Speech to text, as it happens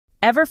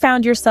Ever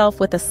found yourself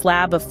with a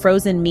slab of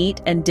frozen meat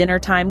and dinner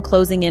time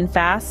closing in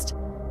fast?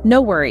 No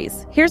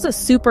worries, here's a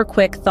super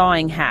quick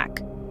thawing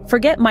hack.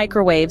 Forget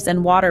microwaves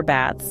and water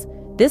baths.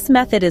 This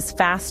method is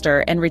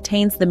faster and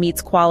retains the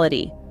meat's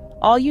quality.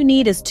 All you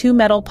need is 2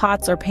 metal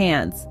pots or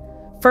pans.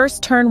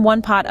 First, turn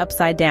one pot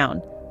upside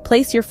down.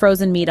 Place your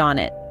frozen meat on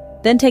it.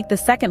 Then take the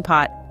second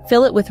pot,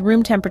 fill it with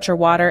room temperature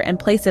water and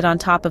place it on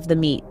top of the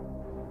meat.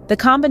 The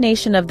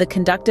combination of the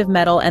conductive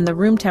metal and the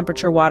room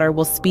temperature water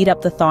will speed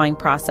up the thawing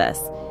process,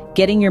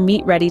 getting your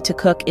meat ready to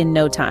cook in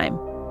no time.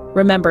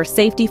 Remember,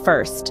 safety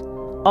first.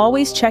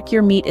 Always check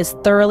your meat is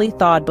thoroughly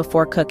thawed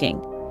before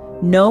cooking.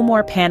 No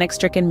more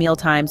panic-stricken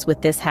mealtimes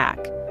with this hack.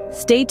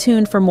 Stay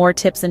tuned for more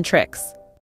tips and tricks.